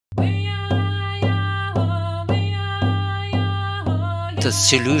the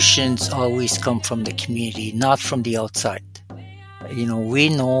solutions always come from the community, not from the outside. We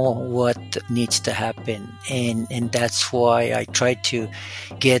know what needs to happen, and that's why I try to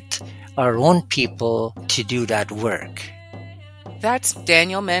get our own people to do that work. That's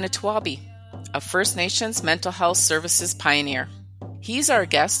Daniel Manitowabi, a First Nations mental health services pioneer. He's our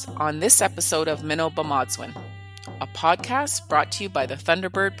guest on this episode of Manitowabi, a podcast brought to you by the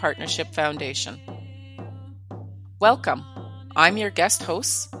Thunderbird Partnership Foundation. Welcome. I'm your guest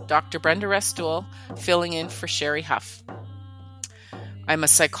host, Dr. Brenda Restuel, filling in for Sherry Huff. I'm a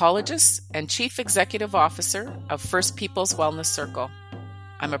psychologist and Chief Executive Officer of First Peoples Wellness Circle.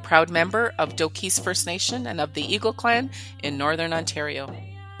 I'm a proud member of Doki's First Nation and of the Eagle Clan in Northern Ontario.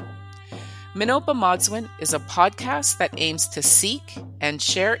 Manitowabi is a podcast that aims to seek and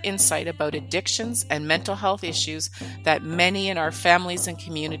share insight about addictions and mental health issues that many in our families and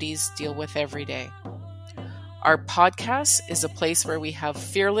communities deal with every day. Our podcast is a place where we have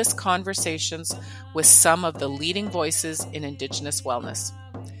fearless conversations with some of the leading voices in Indigenous wellness.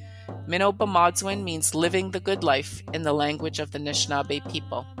 Manitowabi means living the good life in the language of the Anishinaabe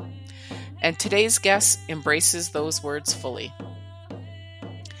people. And today's guest embraces those words fully.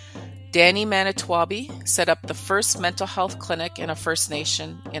 Danny Manitowabi set up the first mental health clinic in a First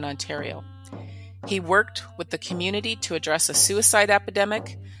Nation in Ontario. He worked with the community to address a suicide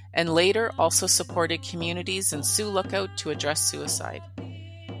epidemic and later also supported communities in Sioux Lookout to address suicide.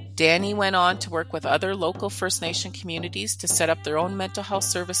 Danny went on to work with other local First Nation communities to set up their own mental health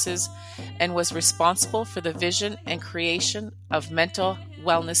services and was responsible for the vision and creation of mental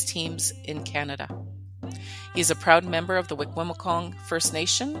wellness teams in Canada. He's a proud member of the Wikwemikong First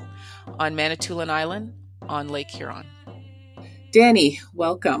Nation on Manitoulin Island on Lake Huron. Danny,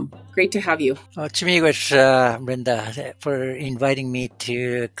 welcome. Great to have you. Brenda, for inviting me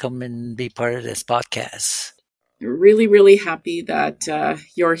to come and be part of this podcast. Really, really happy that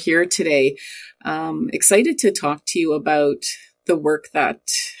you're here today. Excited to talk to you about the work that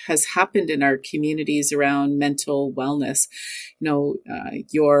has happened in our communities around mental wellness.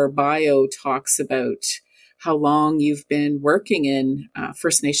 Your bio talks about how long you've been working in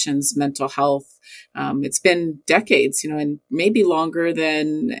First Nations mental health. It's been decades, and maybe longer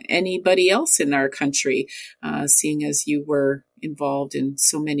than anybody else in our country, seeing as you were involved in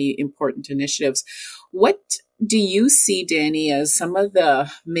so many important initiatives. What do you see, Danny, as some of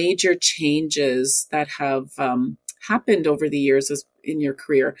the major changes that have happened over the years in your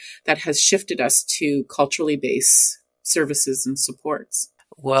career that has shifted us to culturally based services and supports?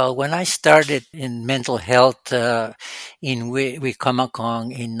 Well, when I started in mental health in Wikwemikong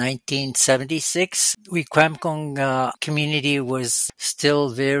in 1976, Wikwemikong community was still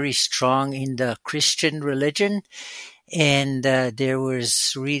very strong in the Christian religion, and there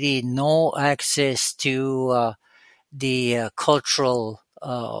was really no access to the cultural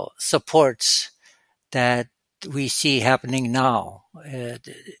supports that we see happening now.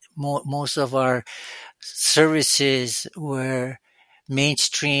 Most of our services were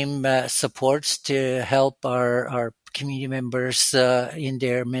mainstream supports to help our community members in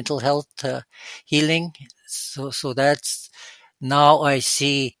their mental health healing. So that's now I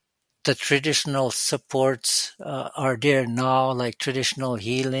see the traditional supports are there now, like traditional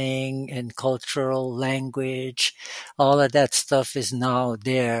healing and cultural language. All of that stuff is now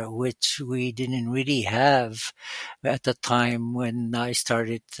there, which we didn't really have at the time when I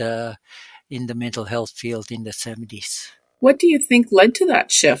started in the mental health field in the 70s. What do you think led to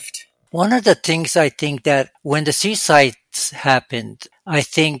that shift? One of the things I think that when the suicides happened, I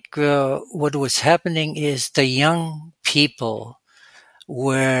think what was happening is the young people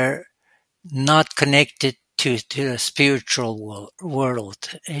were not connected to the spiritual world.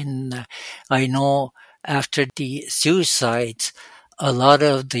 And I know after the suicides, a lot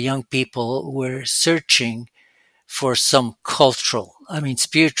of the young people were searching for some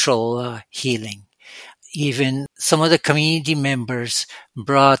spiritual healing. Even some of the community members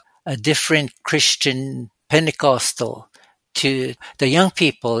brought a different Christian Pentecostal to the young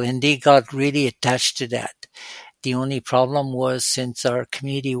people, and they got really attached to that. The only problem was, since our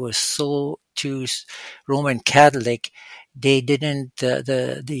community was so too Roman Catholic, they didn't,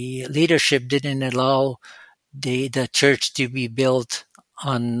 the leadership didn't allow the church to be built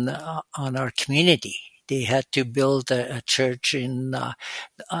on our community. They had to build a church in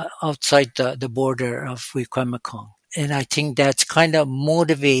outside the border of Wikwemikong. And I think that's kind of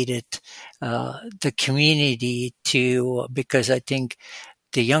motivated the community because I think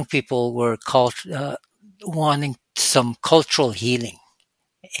the young people were wanting some cultural healing.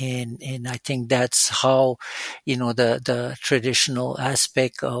 And I think that's how, the traditional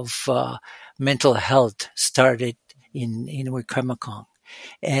aspect of mental health started in Wikwemikong.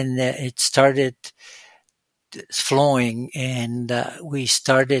 and it started flowing, and we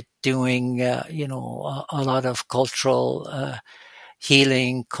started doing, a lot of cultural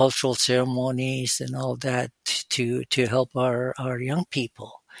healing, cultural ceremonies, and all that to help our young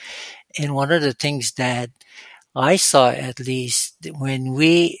people. And one of the things that I saw, at least, when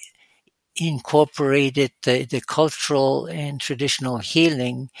we incorporated the cultural and traditional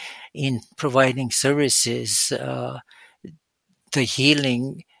healing in providing services, the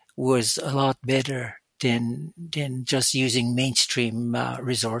healing was a lot better than just using mainstream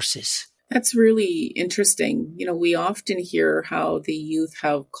resources. That's really interesting. You know, we often hear how the youth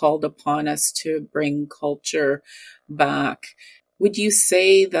have called upon us to bring culture back. Would you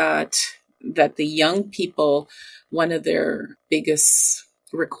say that the young people, one of their biggest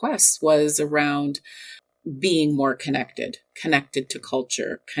requests was around being more connected to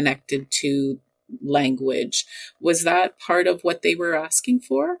culture, connected to language? Was that part of what they were asking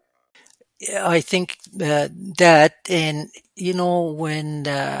for? I think that, and when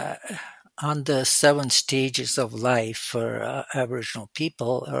on the 7 stages of life for Aboriginal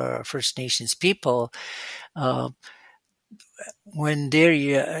people or First Nations people, uh, when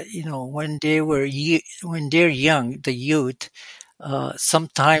they're when they're young, the youth,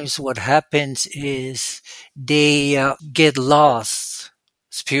 sometimes what happens is they get lost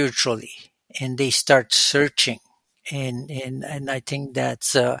spiritually, and they start searching, and I think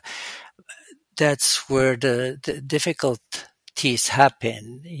that's where the difficulties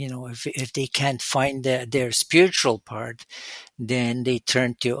happen. If they can't find their spiritual part, then they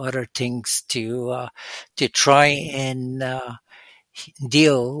turn to other things to try and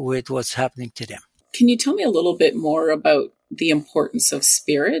deal with what's happening to them. Can you tell me a little bit more about the importance of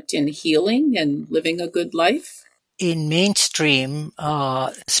spirit in healing and living a good life? In mainstream,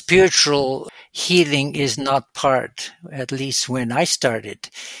 spiritual healing is not part, at least when I started.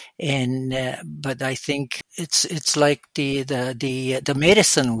 And but I think it's like the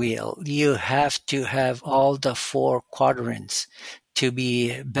medicine wheel. You have to have all the 4 quadrants to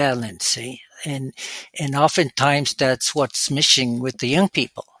be balanced, eh? And oftentimes that's what's missing with the young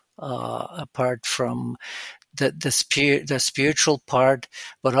people. Apart from the spiritual part,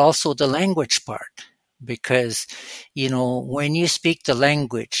 but also the language part, because when you speak the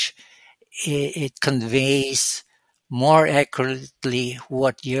language, it conveys more accurately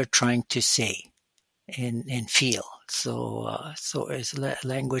what you're trying to say and feel. So as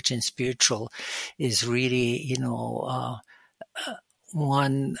language and spiritual is really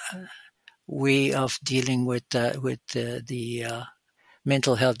one way of dealing with the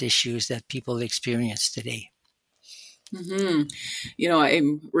mental health issues that people experience today. Hmm. You know,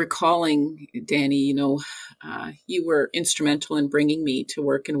 I'm recalling, Danny, you were instrumental in bringing me to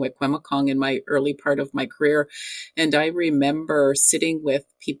work in Wikwemikong in my early part of my career. And I remember sitting with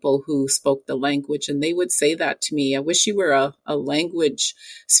people who spoke the language, and they would say that to me. I wish you were a language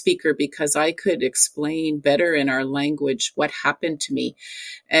speaker because I could explain better in our language what happened to me.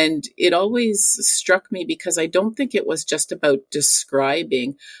 And it always struck me because I don't think it was just about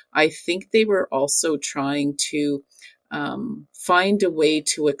describing. I think they were also trying to find a way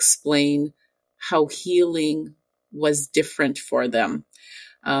to explain how healing was different for them,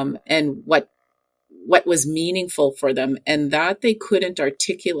 and what was meaningful for them, and that they couldn't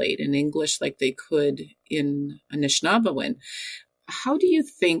articulate in English like they could in Anishinaabewin. How do you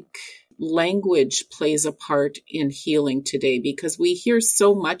think language plays a part in healing today? Because we hear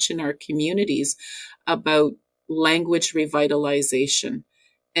so much in our communities about language revitalization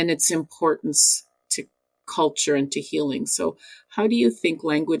and its importance to culture and to healing. So, how do you think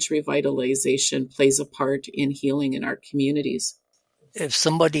language revitalization plays a part in healing in our communities? If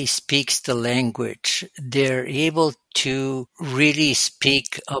somebody speaks the language, they're able to really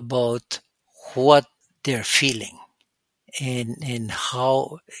speak about what they're feeling, and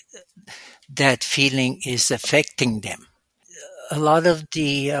how that feeling is affecting them. A lot of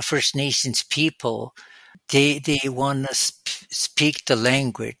the First Nations people, they want to speak the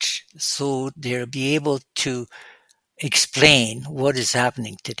language so they'll be able to explain what is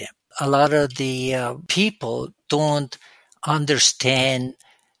happening to them. A lot of the people don't understand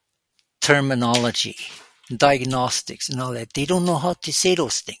terminology, diagnostics, and all that. They don't know how to say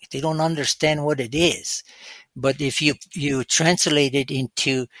those things. They don't understand what it is. But if you translate it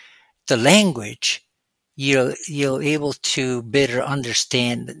into the language, you'll able to better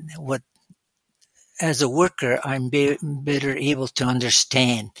understand what. As a worker, I'm better able to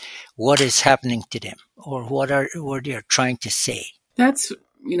understand what is happening to them, or what they're trying to say. That's,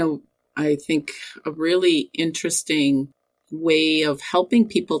 I think a really interesting way of helping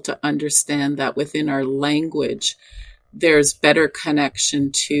people to understand that within our language, there's better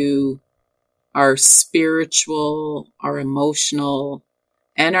connection to our spiritual, our emotional,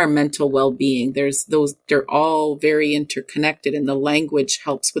 and our mental well-being. There's those, they're all very interconnected, and the language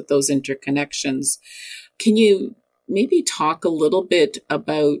helps with those interconnections. Can you maybe talk a little bit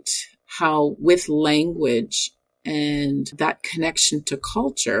about how with language and that connection to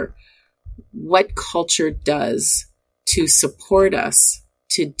culture, what culture does to support us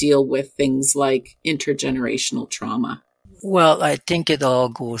to deal with things like intergenerational trauma? Well, I think it all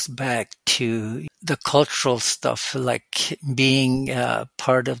goes back to the cultural stuff, like being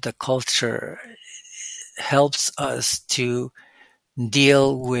part of the culture helps us to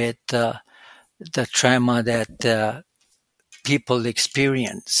deal with the trauma that people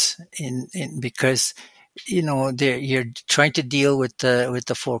experience because you're trying to deal with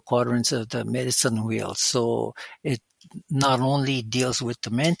the four quadrants of the medicine wheel, so it not only deals with the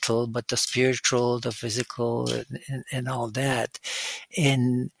mental but the spiritual, the physical, and all that.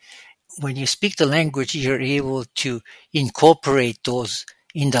 And when you speak the language, you're able to incorporate those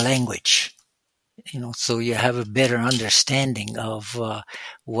in the language, so you have a better understanding of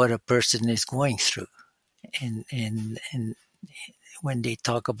what a person is going through, and when they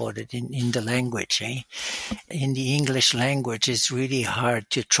talk about it in the language, in the English language, it's really hard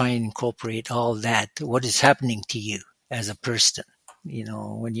to try and incorporate all that, what is happening to you as a person,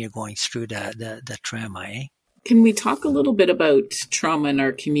 when you're going through the trauma, Can we talk a little bit about trauma in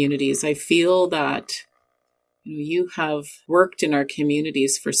our communities? I feel that you have worked in our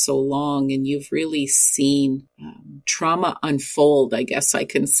communities for so long, and you've really seen trauma unfold, I guess I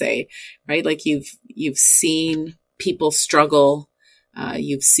can say, right? Like you've seen people struggle.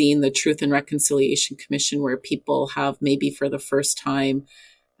 You've seen the Truth and Reconciliation Commission, where people have maybe for the first time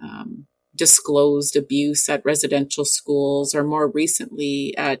disclosed abuse at residential schools, or more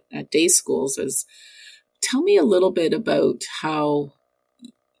recently at day schools. Tell me a little bit about how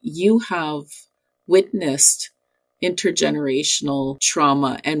you have witnessed intergenerational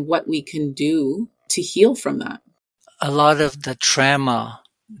trauma and what we can do to heal from that. A lot of the trauma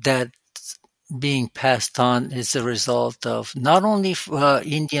that being passed on is a result of not only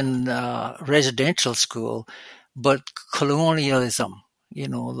Indian residential school, but colonialism.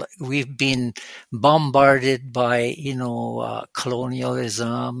 We've been bombarded by,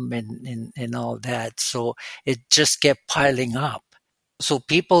 colonialism and all that. So it just kept piling up. So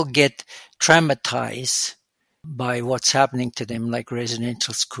people get traumatized by what's happening to them, like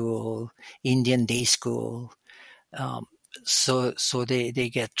residential school, Indian day school. Um, so they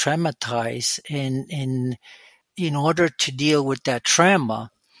get traumatized, and in order to deal with that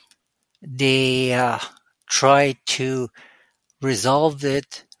trauma, they try to resolve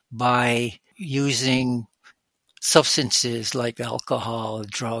it by using substances like alcohol,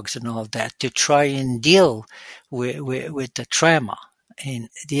 drugs, and all that to try and deal with the trauma. And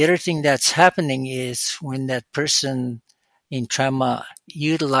the other thing that's happening is when that person in trauma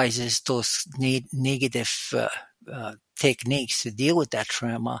utilizes those negative techniques to deal with that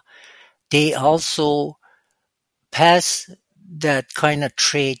trauma, they also pass that kind of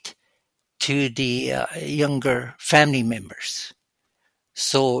trait to the younger family members.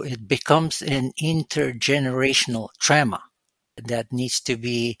 So it becomes an intergenerational trauma that needs to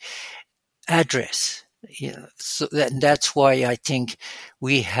be addressed. So that's why I think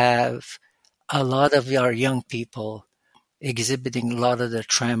we have a lot of our young people exhibiting a lot of the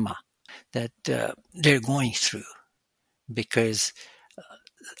trauma that they're going through, because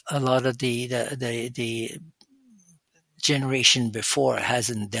a lot of the generation before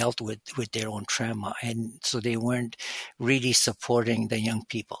hasn't dealt with their own trauma, and so they weren't really supporting the young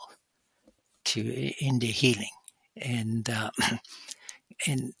people in the healing. And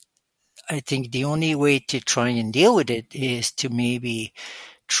and I think the only way to try and deal with it is to maybe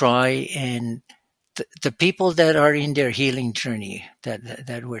try and the people that are in their healing journey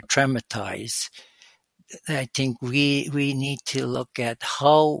that were traumatized, I think we need to look at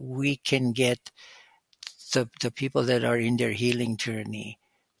how we can get the people that are in their healing journey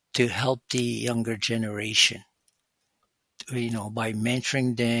to help the younger generation, by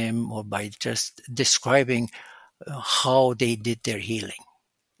mentoring them or by just describing how they did their healing.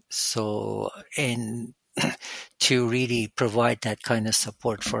 So, and to really provide that kind of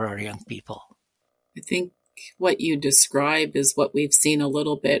support for our young people. I think what you describe is what we've seen a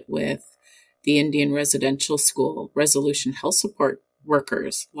little bit with the Indian residential school resolution health support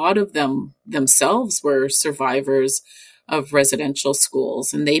workers. A lot of them themselves were survivors of residential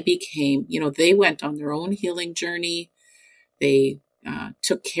schools, and they became, they went on their own healing journey. They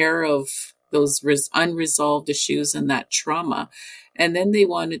took care of those unresolved issues and that trauma. And then they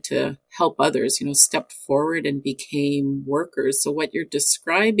wanted to help others, stepped forward and became workers. So what you're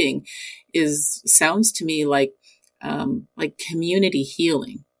describing sounds to me like community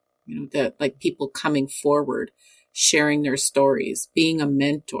healing, that like people coming forward, sharing their stories, being a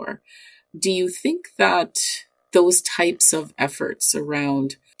mentor. Do you think that those types of efforts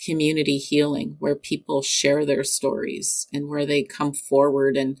around community healing, where people share their stories and where they come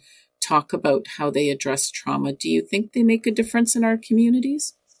forward and talk about how they address trauma, do you think they make a difference in our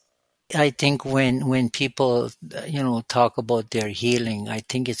communities? I think when people talk about their healing, I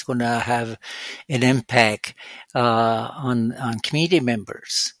think it's going to have an impact on community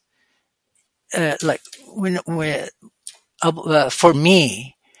members. Like when for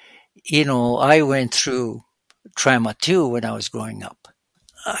me, I went through trauma too when I was growing up.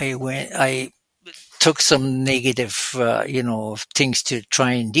 I took some negative, things to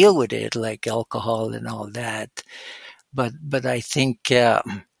try and deal with it, like alcohol and all that. But I think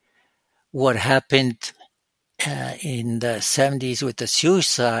what happened in the 70s with the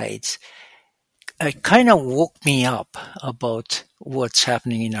suicides, it kind of woke me up about what's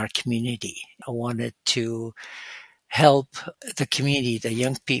happening in our community. I wanted to help the community, the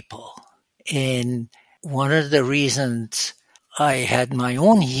young people. And one of the reasons I had my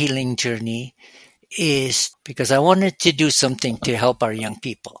own healing journey is because I wanted to do something to help our young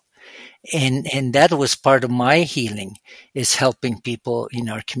people. And that was part of my healing, is helping people in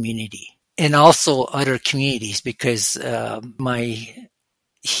our community and also other communities, because my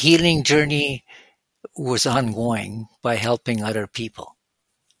healing journey was ongoing by helping other people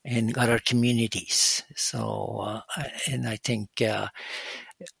and other communities. So, and I think that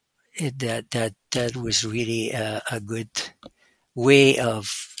was really a good way of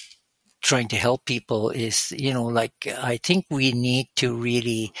trying to help people. Is like, I think we need to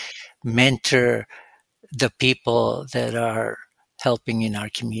really mentor the people that are helping in our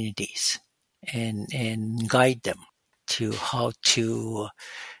communities and guide them to how to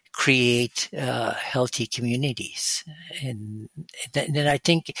create healthy communities. And then I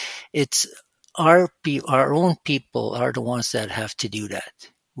think it's our own people are the ones that have to do that.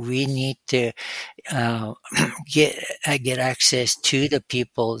 We need to uh, get access to the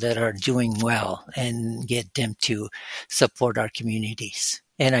people that are doing well and get them to support our communities.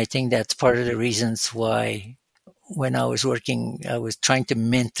 And I think that's part of the reasons why when I was working, I was trying to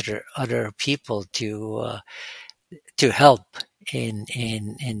mentor other people to help in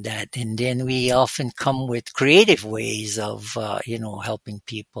that. And then we often come with creative ways of helping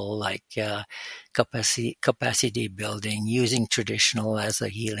people, like capacity building, using traditional as a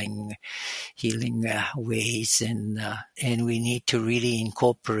healing ways. And we need to really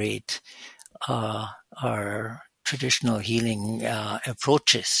incorporate uh, our traditional healing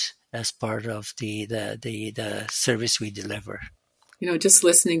approaches as part of the service we deliver. Just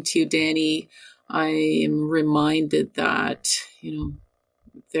listening to you, Danny, I am reminded that,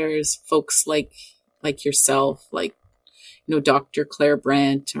 there's folks like yourself, like, Dr. Claire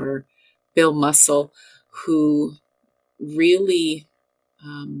Brandt or Bill Mussel, who really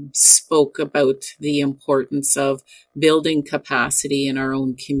spoke about the importance of building capacity in our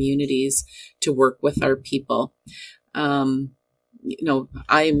own communities to work with our people. Um,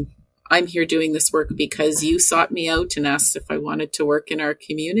 I'm here doing this work because you sought me out and asked if I wanted to work in our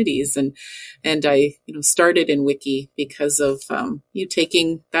communities, and I started in Wiki because of you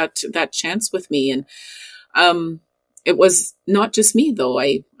taking that chance with me. And it was not just me, though.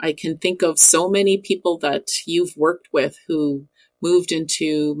 I can think of so many people that you've worked with who moved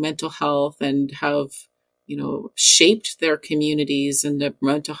into mental health and have shaped their communities and the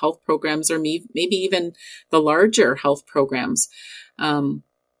mental health programs, or maybe even the larger health programs.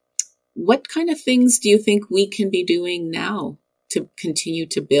 What kind of things do you think we can be doing now to continue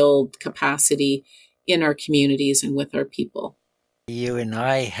to build capacity in our communities and with our people? You and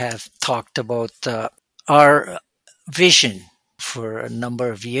I have talked about our vision for a number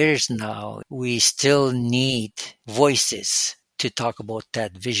of years now. We still need voices to talk about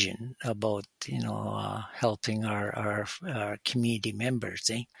that vision, about helping our community members.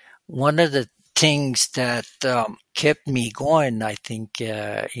 One of the things that kept me going, I think,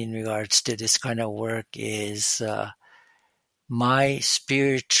 in regards to this kind of work is my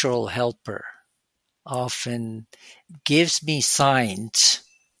spiritual helper often gives me signs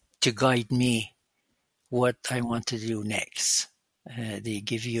to guide me what I want to do next. They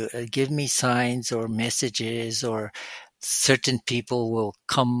give me signs or messages, or certain people will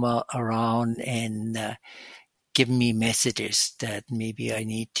come around and give me messages that maybe I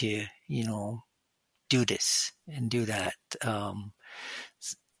need to, do this and do that.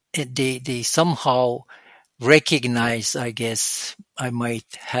 they somehow recognize, I guess, I might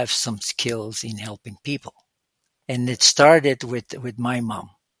have some skills in helping people. And it started with my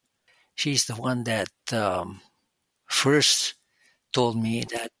mom. She's the one that first told me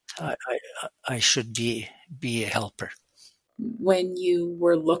that I should be a helper. When you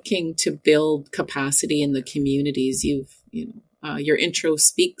were looking to build capacity in the communities, your intro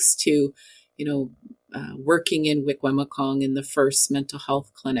speaks to, working in Wickwemacong in the first mental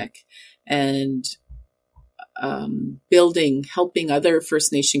health clinic, and helping other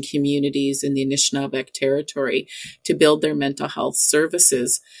First Nation communities in the Anishinaabeg territory to build their mental health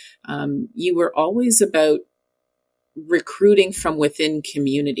services. You were always about recruiting from within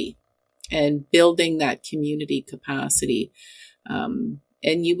community and building that community capacity. And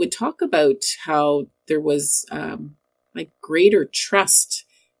you would talk about how there was greater trust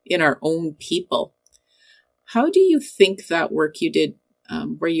in our own people. How do you think that work you did,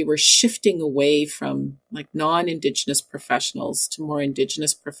 where you were shifting away from non-Indigenous professionals to more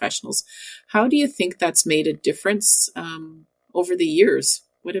Indigenous professionals, how do you think that's made a difference over the years?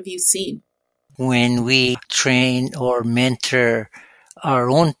 What have you seen? When we train or mentor our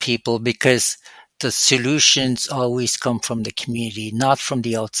own people, because the solutions always come from the community, not from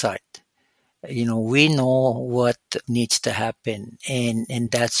the outside. We know what needs to happen, and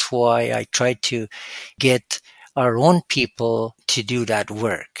that's why I try to get our own people to do that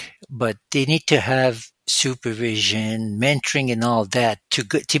work. But they need to have supervision, mentoring, and all that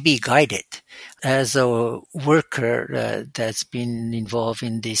to be guided. As a worker that's been involved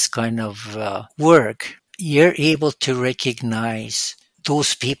in this kind of work, you're able to recognize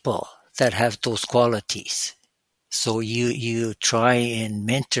those people that have those qualities. So you try and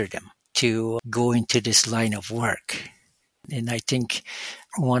mentor them to go into this line of work. And I think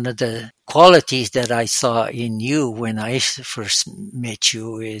one of the qualities that I saw in you when I first met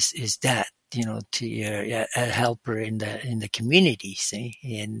you is that, to you're a helper in the community, see?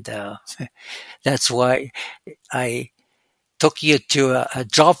 And that's why I took you to a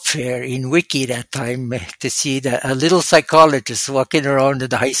job fair in Wiki that time to see a little psychologist walking around in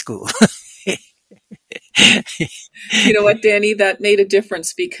the high school. You know what, Danny, that made a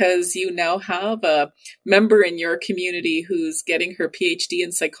difference because you now have a member in your community who's getting her PhD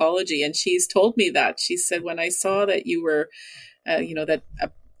in psychology. And she's told me that. She said, when I saw that you were, that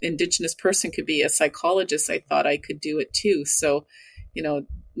an Indigenous person could be a psychologist, I thought I could do it too. So,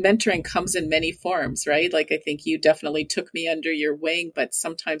 mentoring comes in many forms, right? I think you definitely took me under your wing, but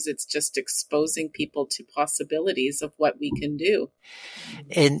sometimes it's just exposing people to possibilities of what we can do.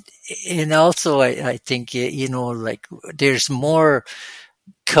 And also I think, there's more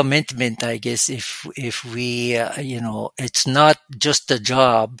commitment, I guess, if we, it's not just a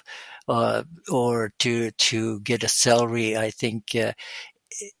job, or to get a salary. I think,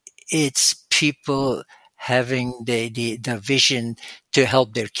 it's people having the vision to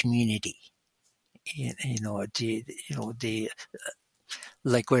help their community. The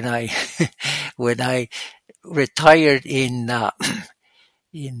like when I when I retired in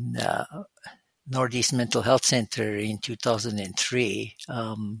Northeast Mental Health Center in 2003.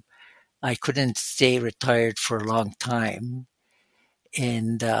 I couldn't stay retired for a long time,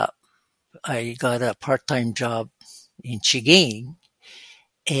 and I got a part-time job in Chiging,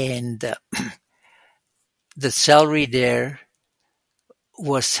 and the salary there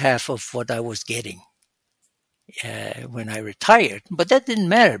was half of what I was getting when I retired. But that didn't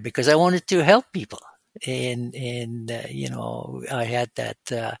matter because I wanted to help people, and I had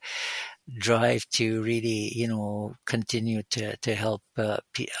that drive to really continue to help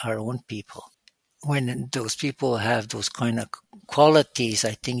our own people. When those people have those kind of qualities,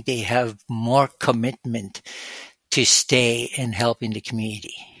 I think they have more commitment to stay and help in the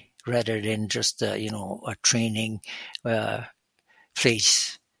community rather than just a training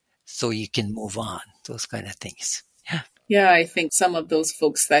place so you can move on, those kind of things. Yeah. Yeah, I think some of those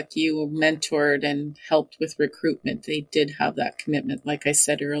folks that you mentored and helped with recruitment, they did have that commitment. Like I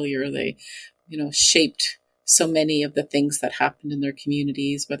said earlier, they, shaped so many of the things that happened in their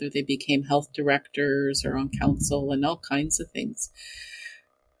communities, whether they became health directors or on council and all kinds of things.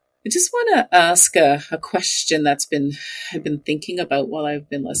 I just want to ask a question I've been thinking about while I've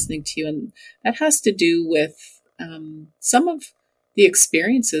been listening to you, and that has to do with some of the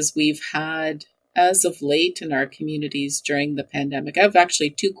experiences we've had as of late in our communities during the pandemic. I have actually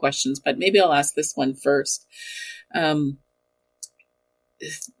two questions, but maybe I'll ask this one first. During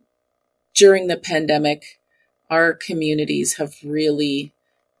the pandemic, our communities have really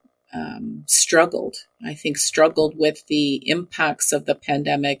struggled with the impacts of the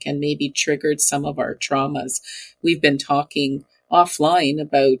pandemic and maybe triggered some of our traumas. We've been talking offline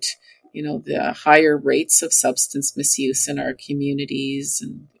about, the higher rates of substance misuse in our communities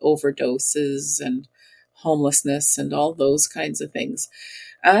and overdoses and homelessness and all those kinds of things.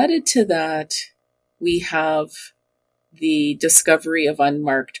 Added to that, we have the discovery of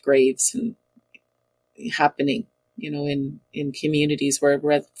unmarked graves and happening, in communities where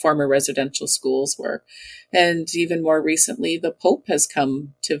former residential schools were. And even more recently, the Pope has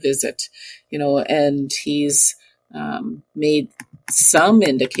come to visit, and he's made some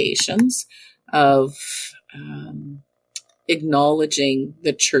indications of acknowledging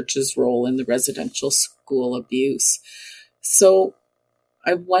the church's role in the residential school abuse. So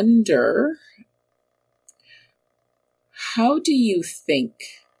I wonder, how do you think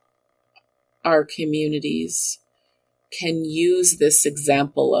our communities can use this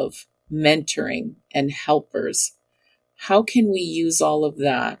example of mentoring and helpers? How can we use all of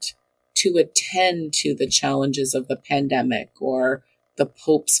that to attend to the challenges of the pandemic or the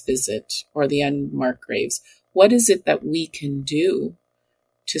Pope's visit or the unmarked graves? What is it that we can do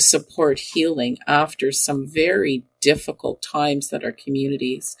to support healing after some very difficult times that our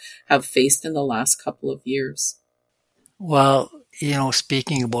communities have faced in the last couple of years? Well,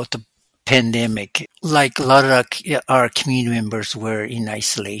 speaking about the pandemic, like a lot of our community members were in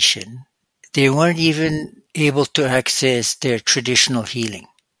isolation. They weren't even able to access their traditional healing.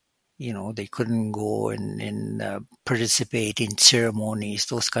 They couldn't go and participate in ceremonies,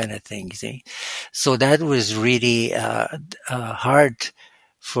 those kind of things. So that was really hard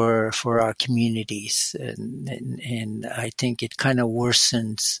for our communities, and I think it kind of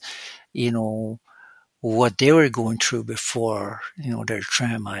worsens, you know, what they were going through before, their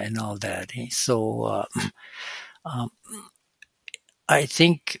trauma and all that. So um, I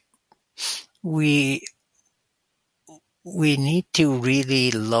think we we need to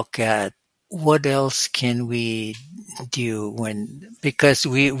really look at what else can we do because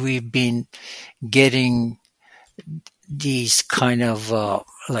we've been getting these kind of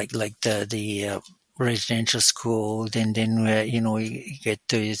like the residential school, then you get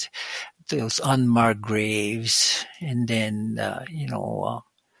those unmarked graves, and then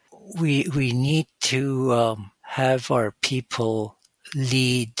we need to have our people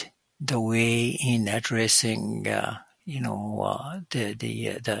lead the way in addressing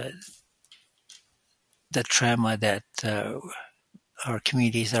the trauma that our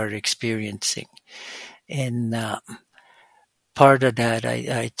communities are experiencing. And part of that,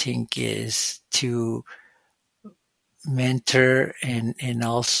 I think, is to mentor and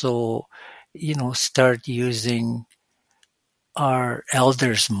also, start using our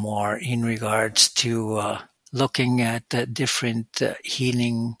elders more in regards to looking at the different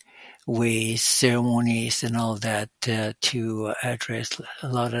healing ways, ceremonies, and all that to address a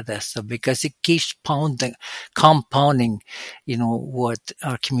lot of that stuff, because it keeps compounding, what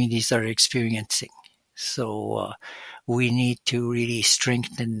our communities are experiencing. So we need to really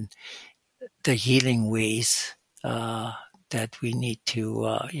strengthen the healing ways that we need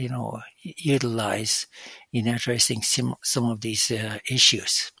to, utilize in addressing some of these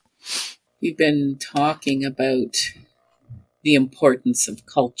issues. We've been talking about the importance of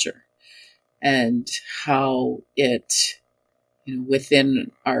culture and how it,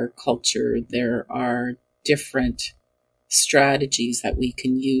 within our culture, there are different strategies that we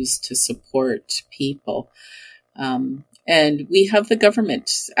can use to support people. And we have the government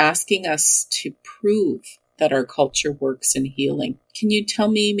asking us to prove that our culture works in healing. Can you tell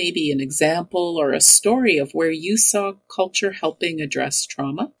me maybe an example or a story of where you saw culture helping address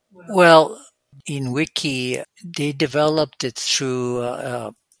trauma? Well, in Wiki, they developed it through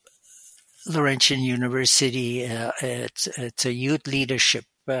Laurentian University. It's a youth leadership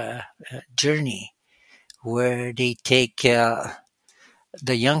journey where they take the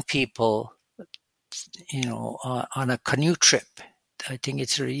young people, on a canoe trip. I think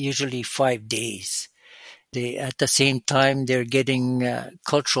it's usually 5 days. They, at the same time, they're getting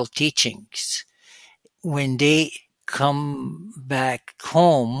cultural teachings. When they come back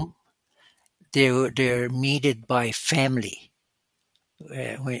home, they're meted by family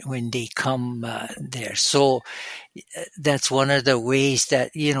when they come there. So that's one of the ways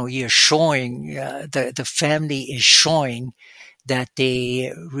that you're showing the family is showing that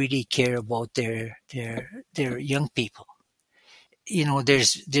they really care about their young people.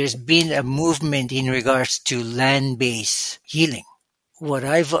 There's been a movement in regards to land-based healing. What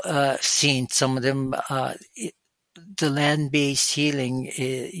I've seen, some of them, the land-based healing,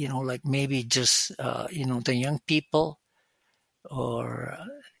 like maybe just the young people, or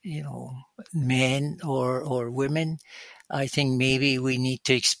men or women. I think maybe we need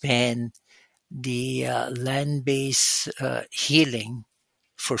to expand the land-based healing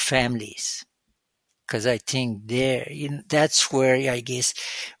for families, because I think that's where I guess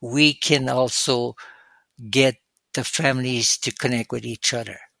we can also get the families to connect with each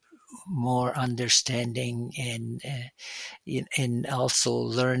other, more understanding, and also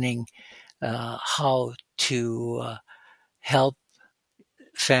learning how to help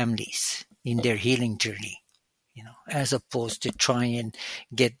families in their healing journey, as opposed to trying and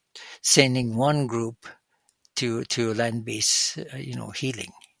get sending one group to land-based,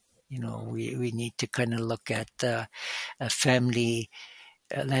 healing. We need to kind of look at a family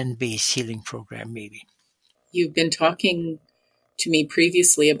land-based healing program, maybe. You've been talking to me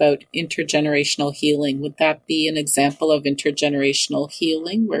previously about intergenerational healing. Would that be an example of intergenerational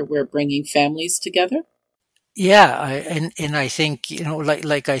healing where we're bringing families together? Yeah, and I think,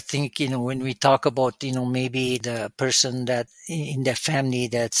 like I think, when we talk about, maybe the person that in the family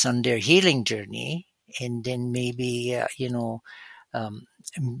that's on their healing journey, and then maybe um,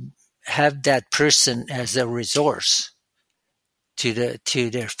 have that person as a resource to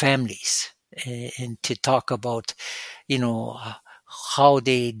their families, and to talk about, you know how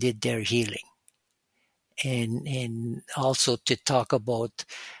they did their healing, and also to talk about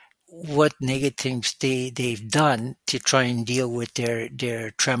what negatives they've done to try and deal with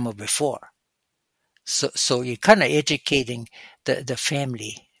their trauma before. So you're kind of educating the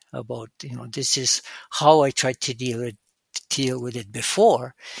family about, this is how I tried to deal with it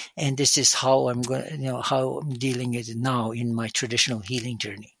before, and this is how I'm going to, how I'm dealing with it now in my traditional healing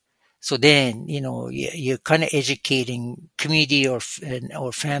journey. So then, you're kind of educating community or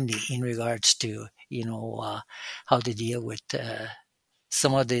family in regards to, how to deal with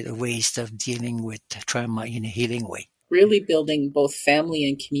some of the ways of dealing with trauma in a healing way. Really building both family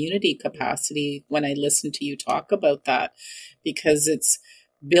and community capacity when I listen to you talk about that, because it's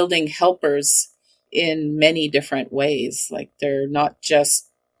building helpers in many different ways. Like they're not just,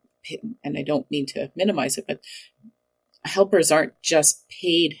 and I don't mean to minimize it, but helpers aren't just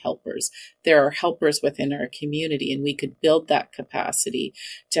paid helpers. There are helpers within our community, and we could build that capacity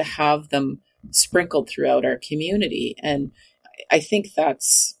to have them sprinkled throughout our community. And I think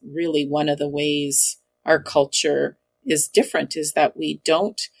that's really one of the ways our culture is different, is that we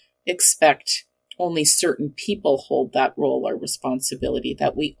don't expect only certain people hold that role or responsibility,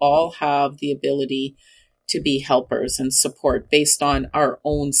 that we all have the ability to be helpers and support based on our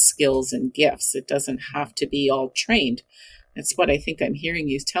own skills and gifts. It doesn't have to be all trained. That's what I think I'm hearing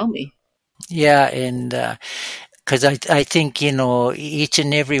you tell me. Yeah, and because I think, each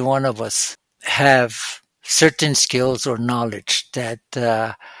and every one of us have certain skills or knowledge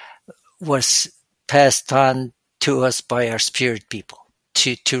that was passed on to us by our spirit people,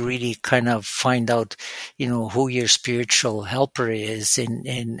 to really kind of find out, who your spiritual helper is,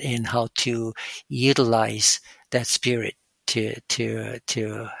 and how to utilize that spirit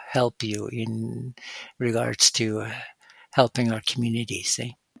to help you in regards to helping our communities.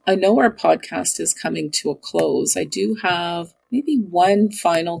 Eh? I know our podcast is coming to a close. I do have maybe one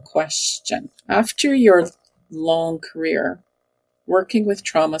final question. After your long career working with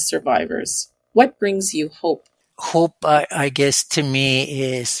trauma survivors, what brings you hope? Hope, I guess, to me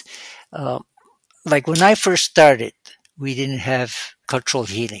is uh, like when I first started, we didn't have cultural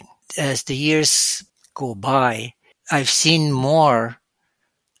healing. As the years go by, I've seen more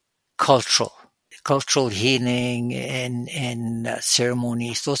cultural cultural healing and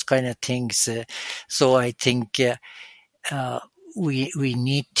ceremonies, those kind of things. So I think uh, we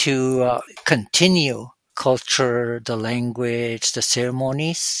need to continue culture, the language, the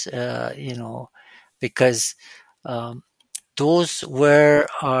ceremonies, because um, those were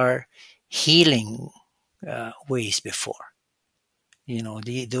our healing ways before.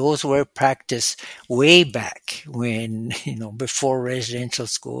 Those were practiced way back when, before residential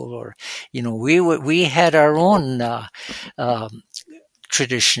school, or, we had our own um,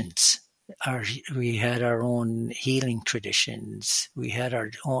 traditions. We had our own healing traditions. We had our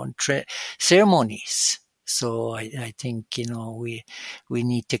own ceremonies. So I think, we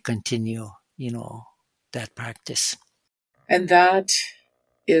need to continue, that practice. And that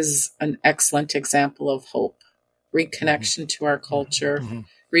is an excellent example of hope, Mm-hmm. reconnection to our culture, Mm-hmm.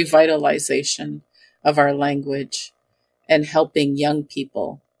 revitalization of our language, and helping young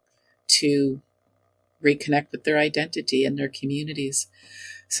people to reconnect with their identity and their communities.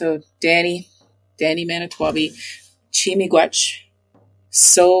 So, Danny Manitowabi, Chimigwech,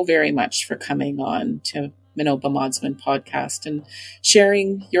 so very much for coming on to Minoba Modsman podcast and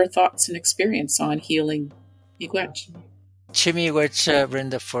sharing your thoughts and experience on healing Miigwech. Chimiwich,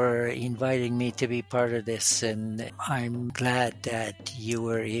 Brenda, for inviting me to be part of this, and I'm glad that you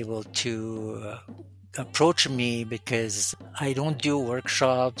were able to approach me because I don't do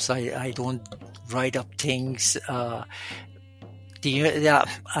workshops. I don't write up things. I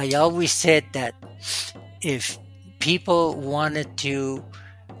always said that if people wanted to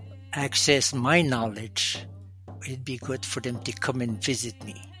access my knowledge, it'd be good for them to come and visit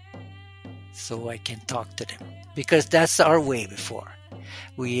me so I can talk to them. Because that's our way before.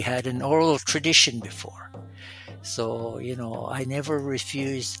 We had an oral tradition before. So, I never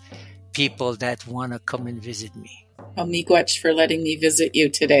refuse people that want to come and visit me. Well, miigwech for letting me visit you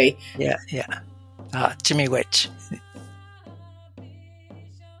today. Yeah. Chimiwich.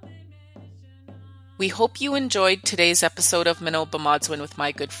 We hope you enjoyed today's episode of Manitoba with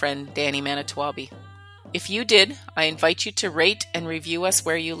my good friend Danny Manitowabi. If you did, I invite you to rate and review us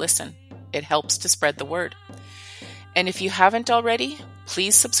where you listen. It helps to spread the word. And if you haven't already,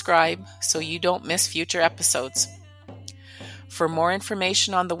 please subscribe so you don't miss future episodes. For more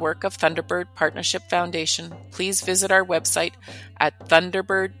information on the work of Thunderbird Partnership Foundation, please visit our website at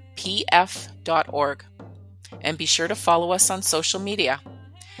thunderbirdpf.org. And be sure to follow us on social media.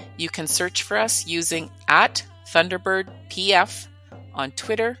 You can search for us using @ThunderbirdPF on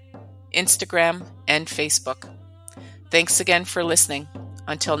Twitter, Instagram, and Facebook. Thanks again for listening.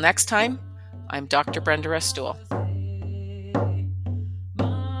 Until next time, I'm Dr. Brenda Restool.